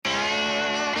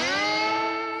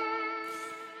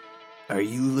Are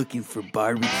you looking for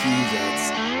barbecue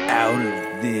that's out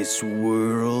of this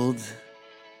world?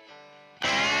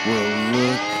 Well,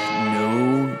 look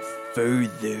no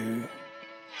further.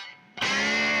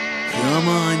 Come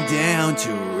on down to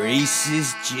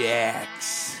Racist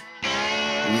Jack's.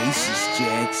 Racist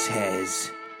Jack's has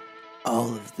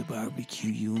all of the barbecue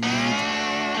you'll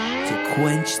need to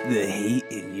quench the hate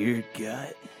in your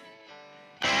gut.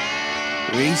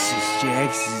 Racist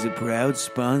Jack's is a proud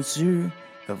sponsor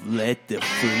of Let the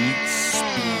Freaks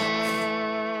Speak.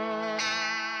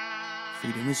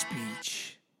 Freedom of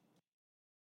speech.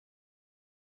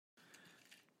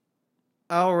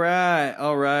 All right,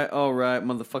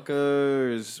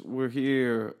 motherfuckers. We're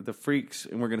here, the freaks,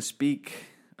 and we're going to speak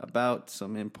about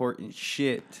some important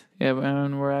shit. Yeah,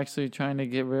 and we're actually trying to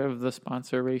get rid of the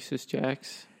sponsor, Racist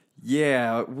Jack's.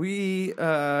 Yeah, we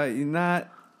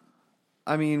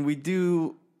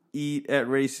do eat at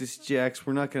Racist Jack's.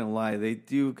 We're not going to lie. They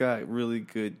do got really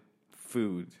good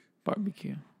food.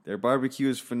 Barbecue. Their barbecue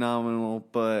is phenomenal,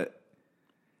 but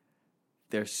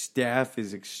their staff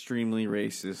is extremely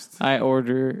racist. I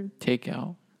order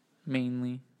takeout,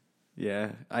 mainly.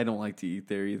 Yeah, I don't like to eat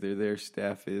there either. Their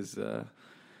staff is,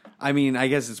 I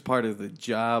guess it's part of the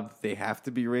job. They have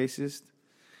to be racist.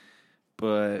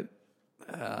 But,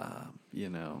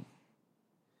 you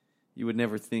would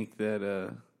never think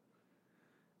that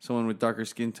someone with darker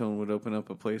skin tone would open up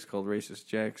a place called Racist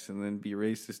Jack's and then be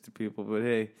racist to people. But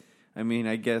hey,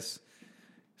 I guess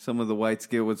some of the whites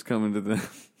get what's coming to them.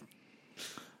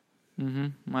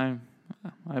 Mm-hmm.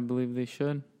 I believe they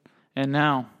should. And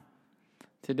now,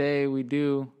 today we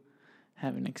do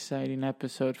have an exciting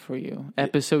episode for you.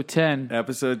 Episode 10.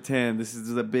 Episode 10. This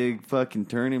is the big fucking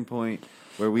turning point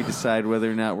where we decide whether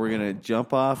or not we're going to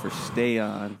jump off or stay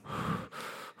on.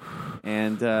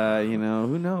 And,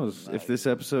 who knows? If this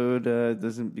episode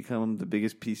doesn't become the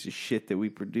biggest piece of shit that we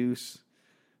produce,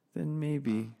 then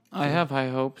maybe. I have high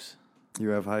hopes. You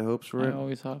have high hopes for it? I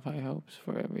always have high hopes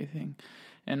for everything.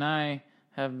 And I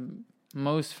have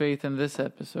most faith in this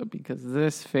episode because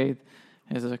this faith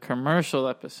is a commercial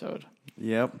episode.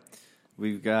 Yep.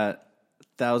 We've got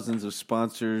thousands of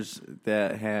sponsors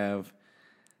that have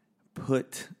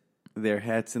put their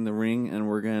hats in the ring, and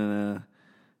we're gonna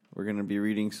be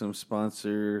reading some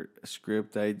sponsor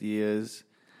script ideas,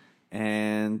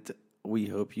 and we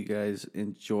hope you guys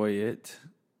enjoy it.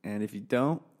 And if you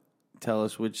don't, tell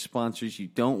us which sponsors you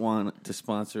don't want to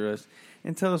sponsor us,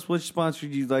 and tell us which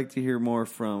sponsors you'd like to hear more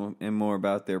from and more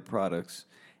about their products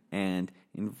and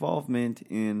involvement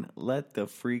in Let the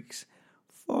Freaks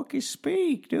fucking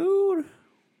Speak, dude.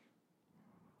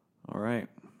 All right.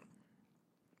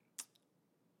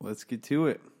 Let's get to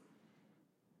it.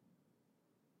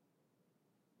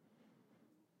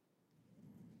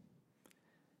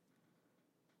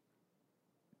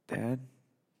 Dad?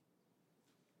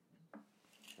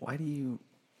 Why do you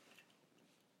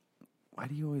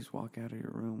always walk out of your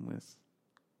room with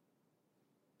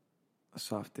a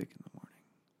soft dick in the morning?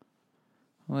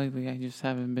 Lately, I just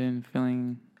haven't been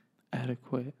feeling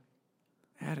adequate.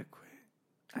 Adequate?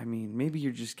 Maybe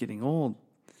you're just getting old.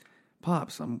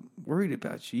 Pops, I'm worried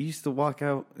about you. You used to walk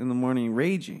out in the morning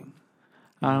raging.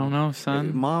 I don't know,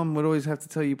 son. Mom would always have to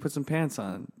tell you, put some pants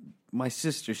on. My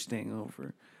sister's staying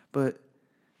over. But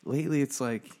lately, it's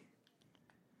like,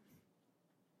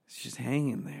 it's just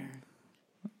hanging there.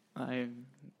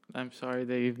 I'm sorry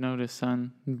that you've noticed,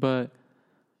 son, but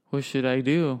what should I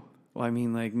do? Well,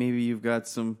 maybe you've got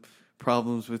some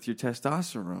problems with your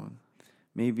testosterone.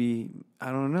 Maybe,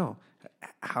 I don't know.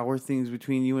 How are things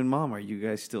between you and Mom? Are you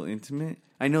guys still intimate?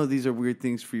 I know these are weird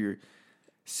things for your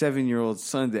 7-year-old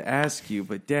son to ask you,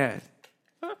 but Dad,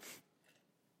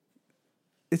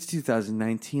 it's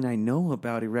 2019. I know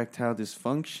about erectile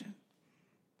dysfunction.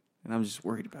 And I'm just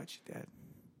worried about you, Dad.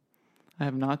 I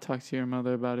have not talked to your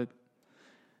mother about it.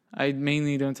 I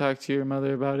mainly don't talk to your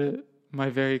mother about it. My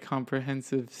very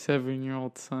comprehensive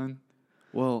 7-year-old son.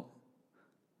 Well,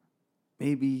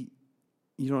 maybe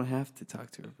you don't have to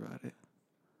talk to her about it.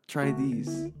 Try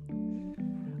these.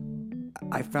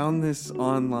 I found this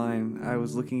online. I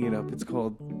was looking it up. It's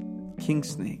called King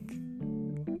Snake.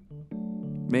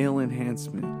 Male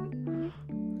enhancement.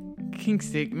 King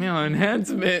Snake male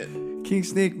enhancement. King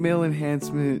Snake male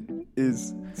enhancement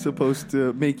is supposed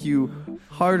to make you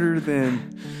harder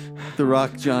than The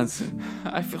Rock Johnson.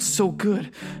 I feel so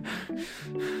good.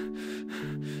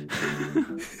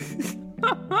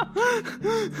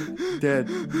 Dad,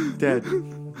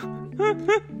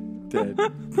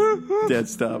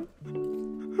 stop.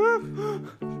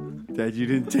 Dad, you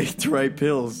didn't take the right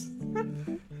pills.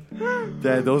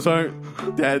 Dad, those aren't...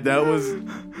 Dad, that was...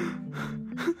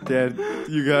 Dad,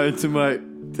 you got into my...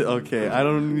 Okay, I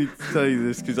don't need to tell you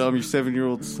this because I'm your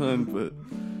 7-year-old son, but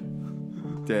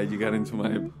Dad, you got into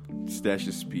my stash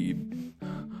of speed.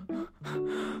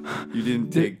 You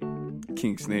didn't take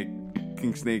King Snake.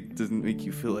 King Snake doesn't make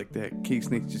you feel like that. King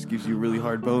Snake just gives you a really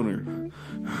hard boner.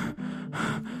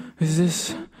 Is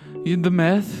this the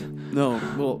meth? No,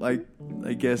 well,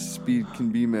 I guess speed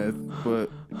can be meth, but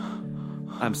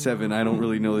I'm 7. I don't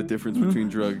really know the difference between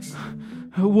drugs.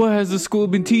 What has the school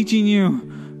been teaching you?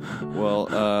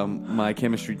 Well, my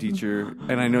chemistry teacher,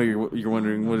 and I know you're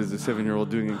wondering what is a 7-year-old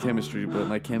doing in chemistry, but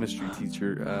my chemistry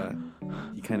teacher,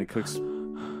 he kind of cooks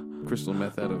crystal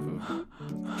meth out of a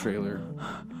trailer,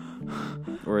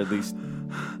 or at least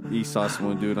he saw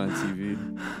someone do it on TV.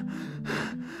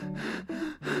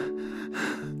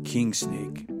 King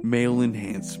Snake, male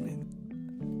enhancement.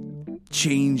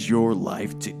 Change your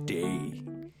life today.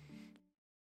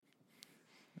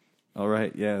 All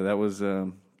right, yeah, that was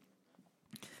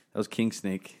King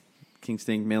Snake. King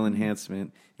Snake male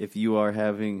enhancement. If you are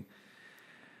having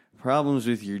problems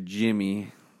with your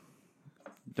Jimmy,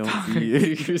 don't be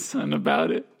your son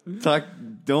about it.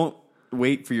 Don't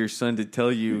wait for your son to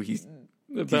tell you he's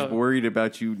worried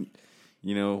about you,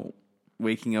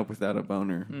 waking up without a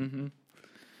boner. Mm-hmm.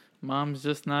 Mom's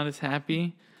just not as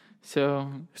happy,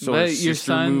 so let your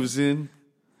son moves in.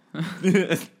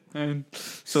 And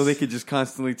so they could just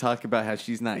constantly talk about how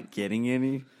she's not getting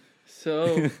any.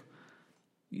 So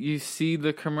you see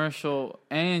the commercial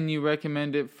and you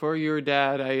recommend it for your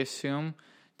dad, I assume,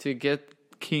 to get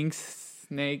King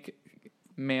Snake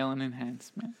male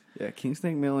enhancement. Yeah, King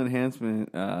Snake male enhancement.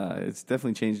 It's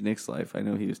definitely changed Nick's life. I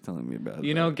know he was telling me about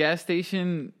it. Gas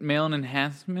station male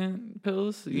enhancement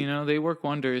pills, they work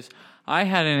wonders. I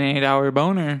had an 8-hour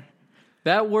boner.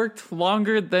 That worked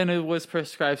longer than it was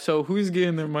prescribed. So who's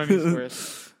getting their money's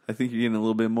worth? I think you're getting a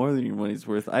little bit more than your money's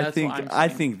worth. I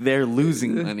That's think they're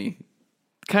losing money.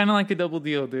 Kind of like a double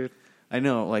deal, dude. I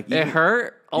know, it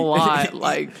hurt a lot,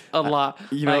 like a lot.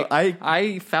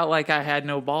 I felt like I had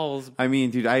no balls. I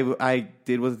mean, dude, I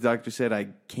did what the doctor said. I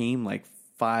came like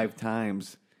 5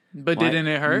 times. But didn't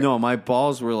it hurt? No, my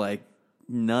balls were like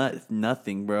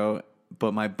nothing, bro.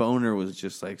 But my boner was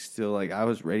just like still like I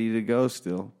was ready to go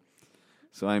still.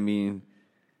 So I mean,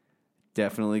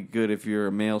 definitely good if you're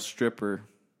a male stripper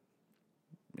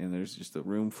and there's just a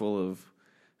room full of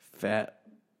fat,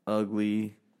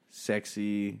 ugly,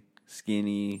 sexy,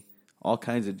 skinny, all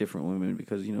kinds of different women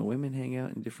because, women hang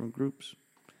out in different groups.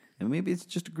 And maybe it's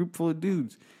just a group full of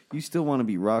dudes. You still want to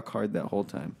be rock hard that whole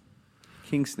time.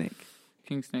 King Snake.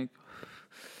 King Snake.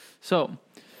 So,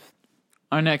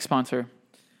 our next sponsor.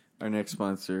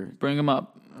 Bring him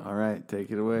up. All right,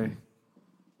 take it away.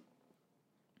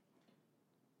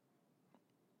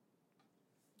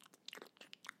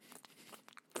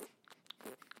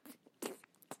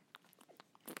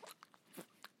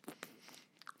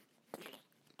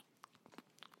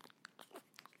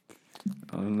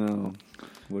 Oh no!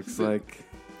 Looks like,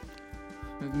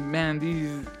 man,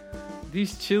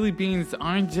 these chili beans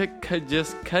aren't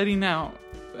just cutting out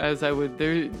as I would.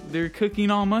 They're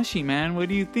cooking all mushy, man. What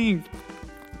do you think?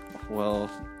 Well,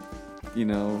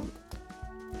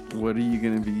 what are you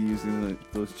gonna be using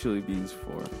those chili beans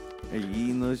for? Are you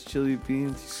eating those chili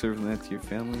beans? You serving that to your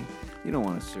family? You don't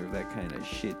want to serve that kind of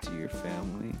shit to your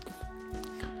family.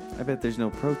 I bet there's no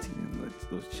protein in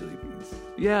those chili beans.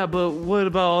 Yeah, but what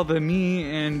about all the meat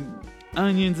and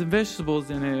onions and vegetables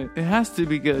in it? It has to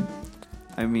be good.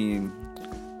 I mean,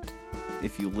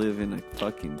 if you live in a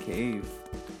fucking cave.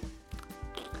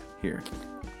 Here.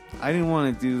 I didn't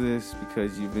want to do this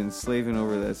because you've been slaving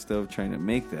over that stove trying to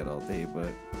make that all day,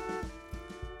 but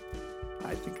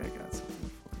I think I got something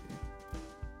for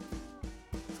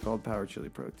you. It's called Power Chili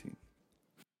Protein.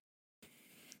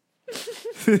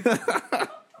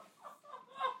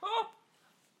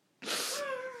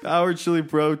 Power Chili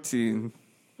Protein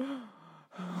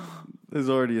is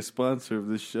already a sponsor of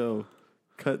this show.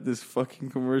 Cut this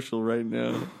fucking commercial right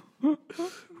now.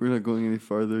 We're not going any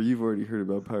farther. You've already heard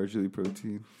about Power Chili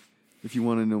Protein. If you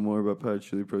want to know more about Power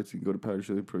Chili Protein, go to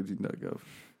powerchiliprotein.gov.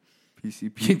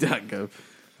 PCP.gov.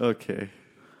 Okay.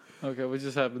 Okay, what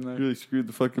just happened there? Really screwed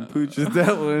the fucking pooch with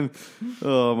that one.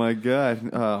 Oh my god.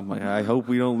 Oh my! I hope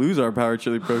we don't lose our Power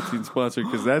Chili Protein sponsor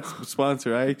because that's a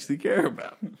sponsor I actually care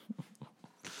about.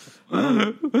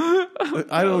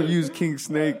 I don't use King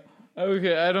Snake.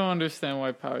 Okay, I don't understand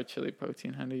why Power Chili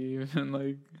Protein had to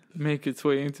even make its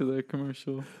way into the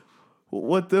commercial.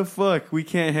 What the fuck? We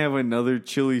can't have another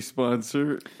chili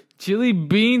sponsor. Chili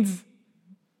beans.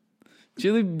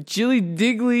 Chili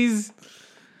Digglies.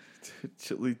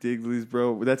 Chili Digglies,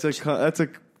 bro. That's a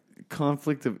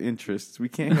conflict of interest. We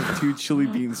can't have two chili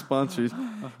bean sponsors,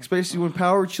 especially when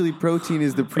Power Chili Protein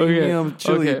is the premium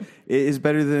chili. okay. It is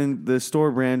better than the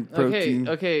store brand protein.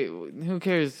 Okay. Who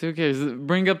cares?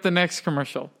 Bring up the next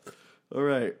commercial. All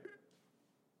right.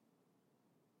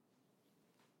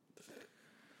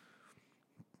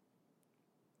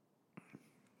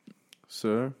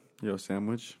 Sir, your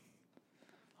sandwich.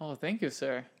 Oh, thank you,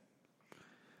 sir.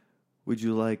 Would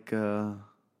you like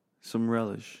some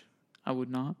relish? I would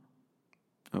not.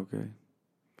 Okay.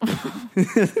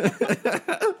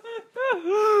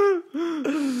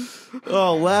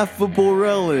 Oh, laughable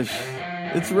relish.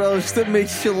 It's relish that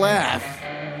makes you laugh.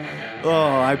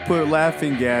 Oh, I put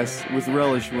laughing gas with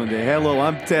relish one day. Hello,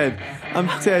 I'm Ted. I'm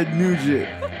Ted Nugent.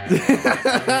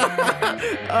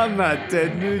 I'm not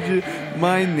Ted Nugent.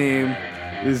 My name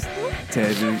is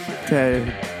Ted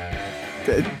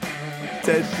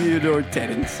Theodore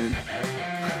Teddinson.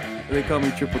 They call me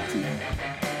Triple T.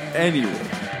 Anyway,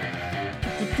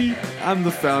 I'm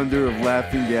the founder of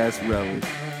Laughing Gas Relish.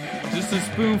 Just a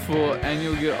spoonful, and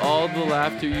you'll get all the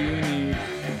laughter you need.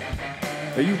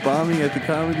 Are you bombing at the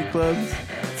comedy clubs?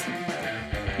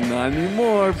 Not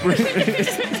anymore.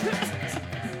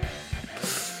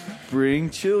 Bring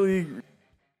chili.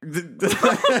 Cut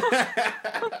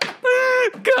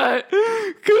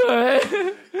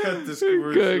this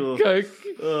commercial. Cut.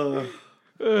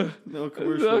 No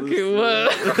commercial. Okay,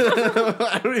 what?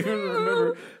 I don't even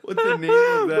remember what the name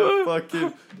of that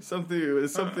fucking something. It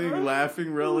was something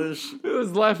laughing relish. It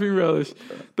was Laughing Relish.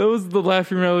 That was the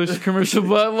Laughing Relish commercial,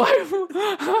 but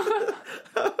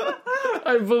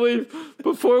I believe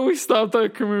before we stopped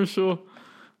that commercial,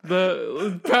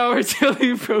 the Power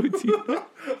Chili Protein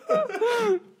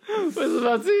was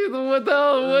about to. What the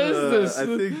hell was this? I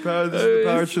think this is the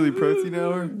Power Chili Protein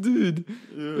Hour. Dude.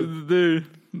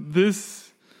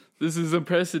 This is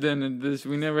unprecedented.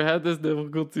 We never had this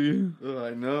difficulty. Oh,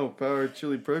 I know. Power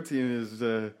Chili Protein is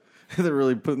they're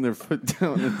really putting their foot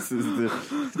down. This is the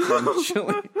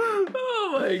chili.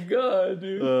 Oh my god,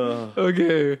 dude.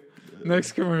 Okay,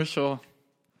 next commercial.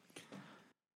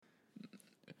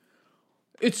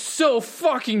 It's so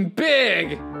fucking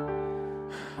big.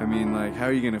 I mean, like, how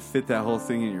are you gonna fit that whole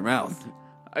thing in your mouth?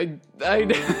 I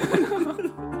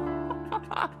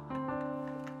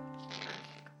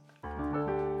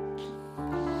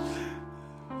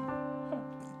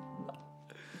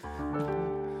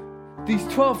These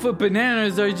 12-foot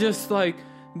bananas are just like,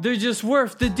 they're just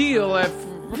worth the deal.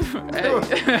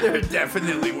 They're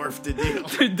definitely worth the deal.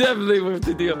 They're definitely worth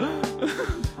the deal.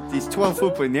 These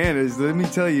 12-foot bananas, let me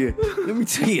tell you,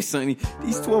 Sonny.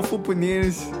 These 12-foot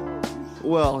bananas,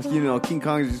 well, you know, King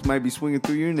Kong just might be swinging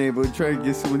through your neighborhood trying to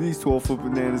get some of these 12-foot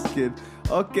bananas, kid.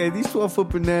 Okay, these 12-foot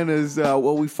bananas,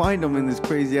 well, we find them in this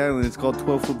crazy island. It's called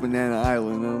 12-foot Banana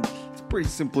Island. It's a pretty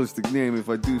simplistic name, if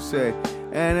I do say.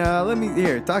 And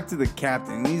talk to the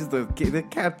captain. The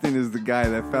captain is the guy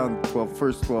that found the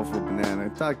first 12-foot banana.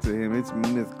 Talk to him. It's a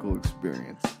mythical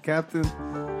experience. Captain?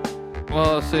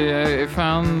 Well, see, I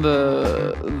found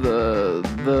the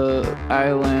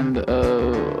island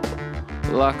of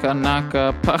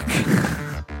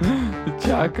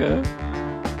Chaka,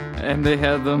 and they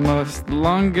had the most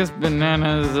longest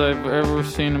bananas I've ever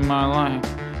seen in my life.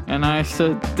 And I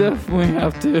said, definitely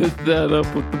have to hit that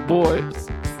up with the boys.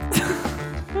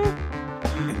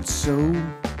 And so,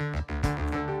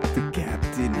 the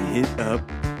captain hit up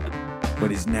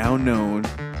what is now known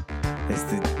as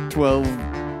the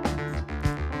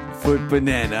 12-foot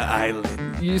Banana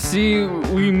Island. You see,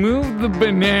 we moved the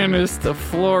bananas to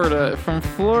Florida. From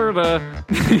Florida,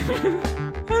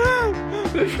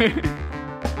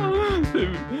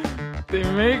 they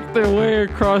make their way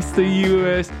across the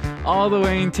U.S. all the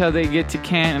way until they get to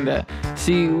Canada.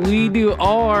 See, we do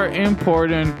all our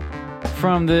importing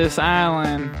from this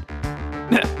island.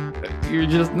 You're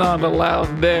just not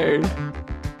allowed there.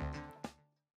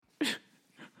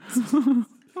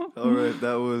 All right,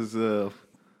 that was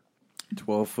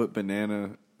 12-foot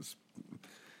banana.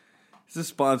 It's a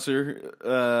sponsor.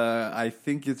 I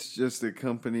think it's just a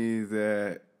company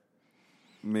that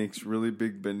makes really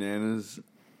big bananas.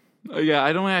 Yeah,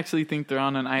 I don't actually think they're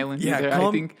on an island either. I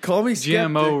think call me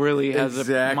GMO skeptic. really has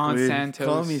Exactly. a Monsanto.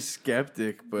 Call me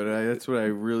skeptic, but that's what I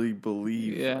really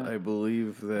believe. Yeah. I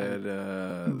believe that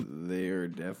they are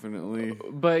definitely.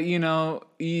 But, you know,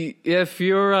 if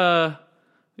you're a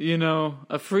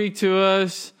freak to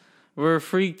us, we're a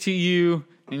freak to you,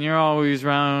 and you're always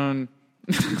around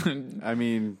I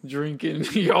mean, drinking.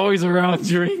 You're always around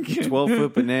drinking.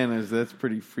 12-foot bananas, that's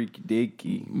pretty freaky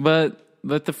deaky. But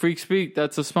Let the freak speak.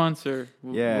 That's a sponsor.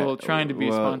 Yeah, Well, trying to be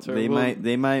a sponsor. They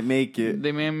might make it.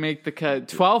 They may make the cut.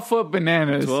 12-foot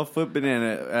bananas. 12-foot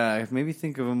banana. Maybe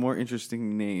think of a more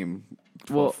interesting name.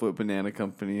 12-foot banana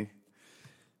company.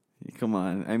 Come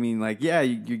on. I mean, like, yeah,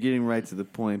 you're getting right to the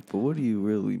point, but what do you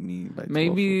really mean by 12-foot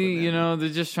Maybe, banana? they're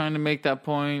just trying to make that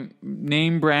point.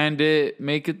 Name brand it.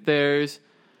 Make it theirs.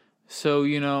 So,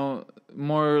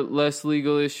 more or less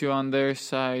legal issue on their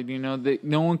side.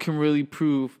 No one can really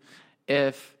prove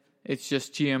if it's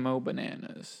just GMO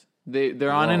bananas.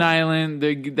 They're on an island.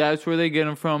 That's where they get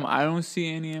them from. I don't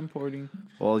see any importing.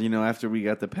 Well, after we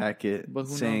got the packet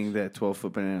saying knows? that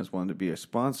 12-foot bananas wanted to be a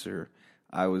sponsor,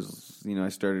 I was, I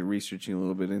started researching a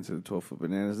little bit into the 12-foot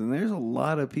bananas, and there's a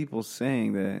lot of people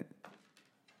saying that,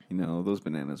 those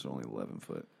bananas are only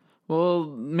 11-foot. Well,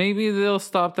 maybe they'll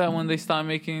stop that when they stop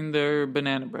making their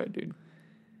banana bread, dude.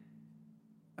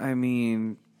 I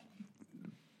mean,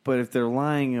 but if they're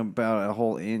lying about a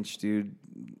whole inch, dude,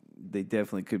 they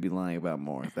definitely could be lying about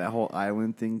more. That whole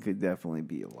island thing could definitely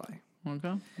be a lie.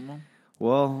 Okay.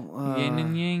 Well, yin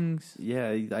and yangs.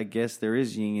 Yeah, I guess there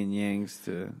is yin and yangs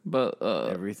to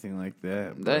everything like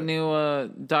that. That new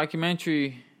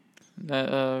documentary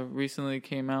that recently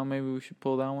came out, maybe we should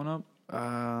pull that one up.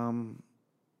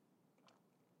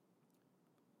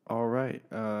 All right.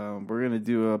 We're going to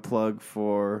do a plug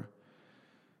for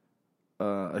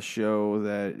a show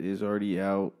that is already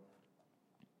out.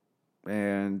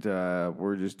 And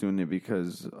we're just doing it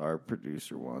because our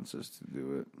producer wants us to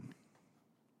do it.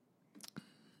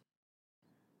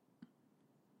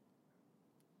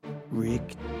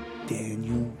 Rick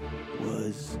Daniel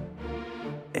was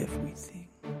everything.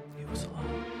 He was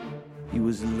alone. He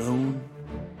was alone.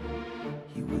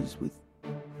 He was with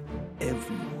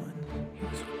everyone. He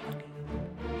was funny.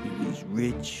 He was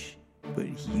rich, but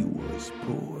he was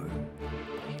poor.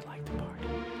 But he liked to party.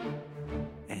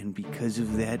 And because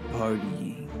of that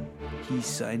partying, he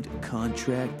signed a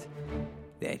contract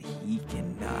that he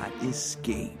cannot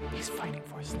escape. He's fighting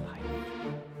for his life.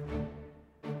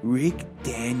 Rick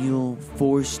Daniel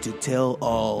Forced to Tell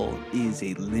All is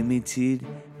a limited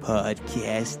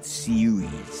podcast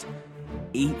series.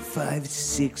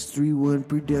 85631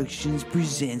 Productions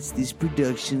presents this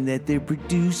production that they're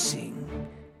producing.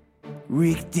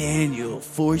 Rick Daniel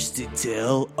Forced to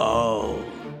Tell All.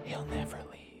 He'll never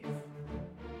leave.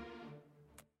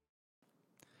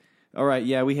 All right,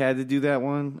 yeah, we had to do that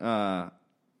one.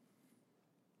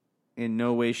 In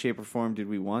no way, shape, or form did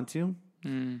we want to.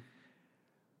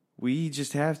 We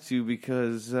just have to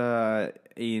because,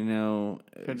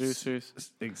 Producers.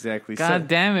 Exactly. God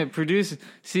damn it, producers.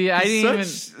 See, I didn't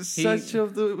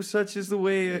Such is the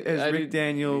way as Rick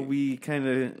Daniel, we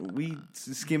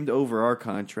skimmed over our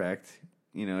contract.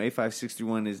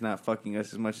 A5631 is not fucking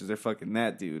us as much as they're fucking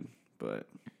that dude. But,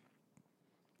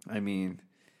 I mean,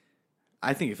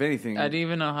 I think if anything... I didn't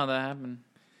even know how that happened.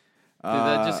 Did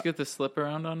that just get the slip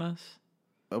around on us?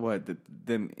 What,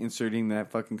 them inserting that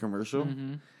fucking commercial?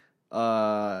 Mm-hmm.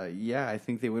 Yeah, I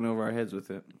think they went over our heads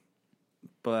with it.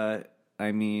 But,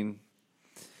 I mean,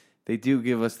 they do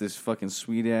give us this fucking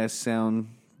sweet-ass sound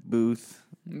booth.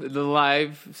 The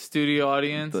live studio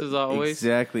audience, as always.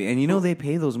 Exactly. And they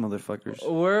pay those motherfuckers.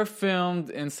 We're filmed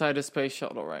inside a space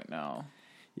shuttle right now.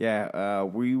 Yeah,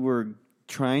 we were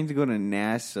trying to go to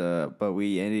NASA, but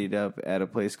we ended up at a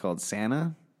place called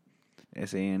Sana.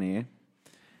 S-A-N-A.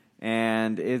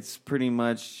 And it's pretty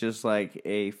much just like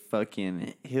a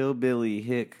fucking hillbilly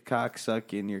hick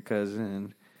cocksucking your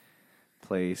cousin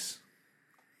place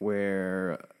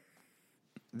where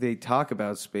they talk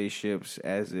about spaceships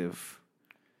as if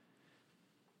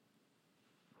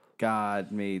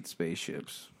God made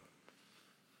spaceships.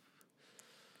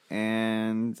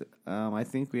 And I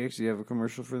think we actually have a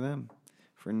commercial for them,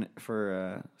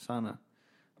 for Sana.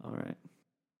 All right.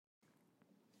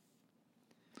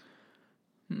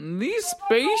 These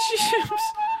spaceships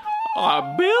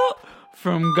are built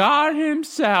from God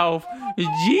himself.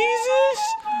 Jesus,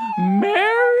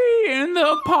 Mary, and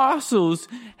the apostles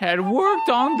had worked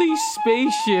on these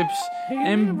spaceships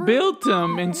and built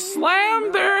them and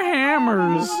slammed their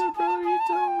hammers.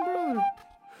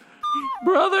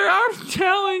 Brother, I'm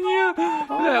telling you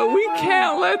that we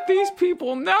can't let these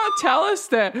people now tell us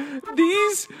that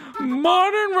these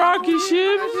modern rocket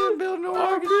ships didn't build no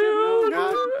rocket ship.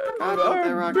 God built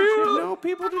that rocket ship. No,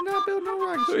 people did not build no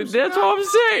rocket ships. That's what I'm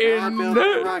saying. God built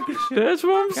that rocket ship. That's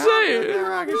what I'm God saying. built that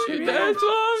rocket ship. Yeah. That's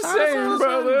what I'm saying,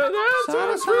 brother. That's what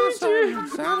I'm preaching.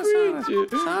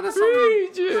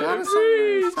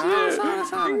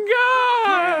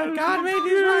 God. God made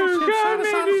these rocket ships. God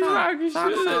made these rocket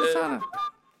ships.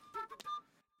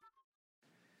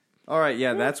 All right,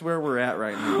 yeah, that's where we're at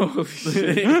right now. Holy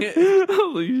shit.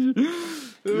 Holy shit.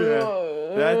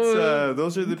 Yeah, that's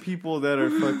those are the people that are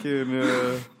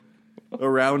fucking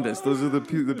around us. Those are those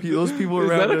people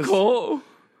around us. Is that a cult?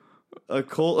 A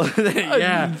cult?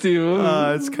 Yeah, Dude.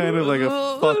 it's kind of like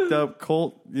a fucked up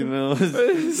cult, you know.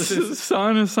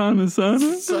 Sana. Sana.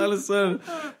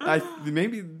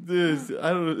 Maybe this.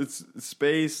 I don't know. It's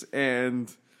space and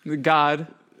God.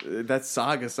 that's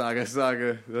Saga.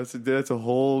 That's a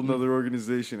whole nother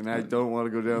organization, and I don't want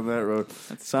to go down that road.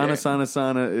 Sana is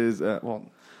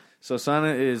so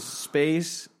Sana is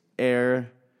space,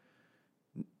 air.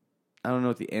 I don't know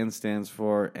what the N stands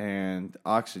for, and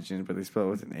oxygen, but they spell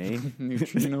it with an A.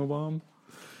 Neutrino bomb.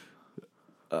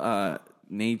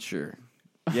 Nature.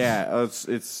 Yeah,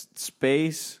 it's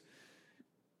space,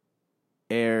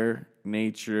 air,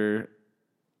 nature,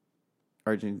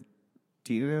 Argentina.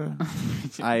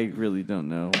 I really don't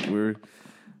know.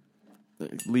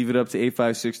 Leave it up to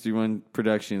 85631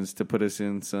 Productions to put us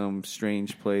in some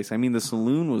strange place. I mean, the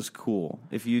saloon was cool.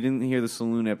 If you didn't hear the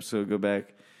saloon episode, go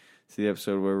back to the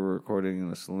episode where we're recording in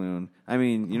the saloon. I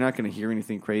mean, you're not going to hear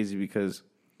anything crazy because,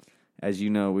 as you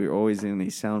know, we're always in a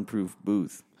soundproof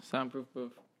booth. Soundproof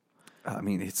booth. I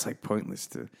mean, it's like pointless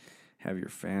to have your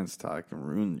fans talk and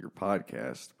ruin your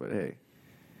podcast. But hey,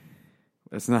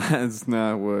 that's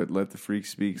not what Let the Freak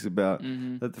Speak's about.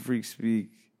 Mm-hmm. Let the Freak Speak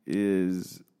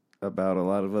is about a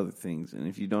lot of other things. And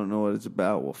if you don't know what it's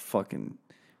about, well, fucking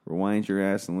rewind your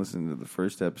ass and listen to the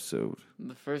first episode.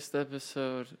 The first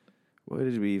episode. What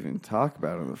did we even talk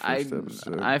about in the first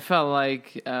episode? I felt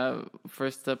like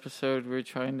first episode we were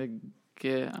trying to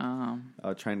get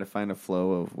trying to find a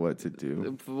flow of what to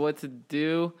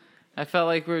do. I felt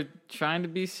like we're trying to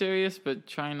be serious, but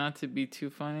trying not to be too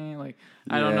funny. Like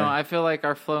I don't know. I feel like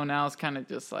our flow now is kind of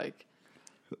just like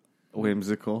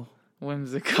whimsical.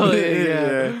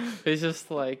 Yeah. It's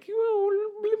just like.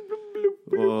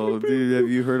 Well, dude, have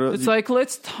you heard of... It's like,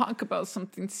 let's talk about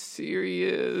something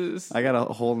serious. I got a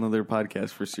whole nother podcast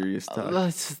for serious talk.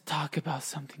 Let's talk about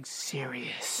something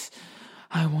serious.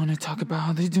 I want to talk about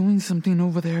how they're doing something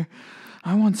over there.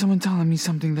 I want someone telling me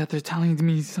something that they're telling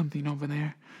me something over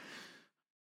there.